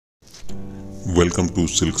Welcome to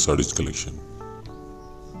Silk Sarees collection.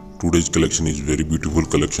 Today's collection is very beautiful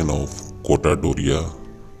collection of Kota Doria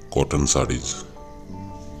Cotton Sarees.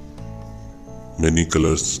 Many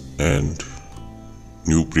colors and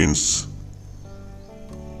new prints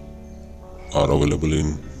are available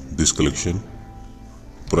in this collection.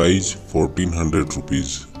 Price 1400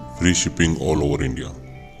 rupees, free shipping all over India.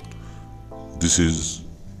 This is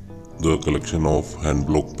the collection of hand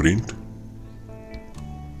block print.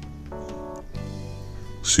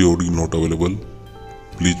 COD not available.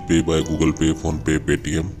 Please pay by Google Pay, Phone Pay,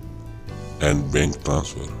 Paytm and bank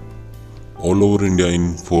transfer. All over India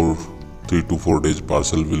in 3 to 4 days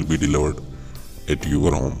parcel will be delivered at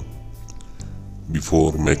your home.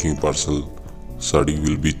 Before making parcel, saree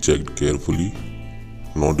will be checked carefully.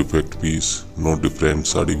 No defect piece, no different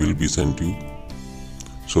saree will be sent you.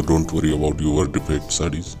 So don't worry about your defect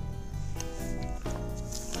sarees.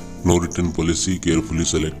 No return policy, carefully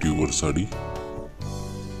select your saree.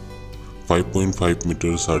 5.5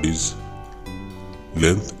 meter sarees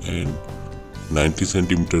length and 90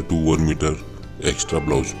 cm to 1 meter extra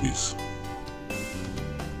blouse piece.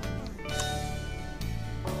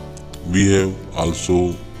 We have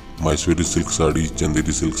also Mysore silk sarees,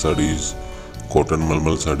 Chanderi silk sarees, cotton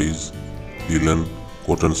malmal sarees, linen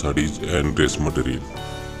cotton sarees and dress material.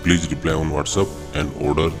 Please reply on WhatsApp and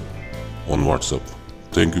order on WhatsApp.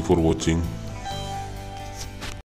 Thank you for watching.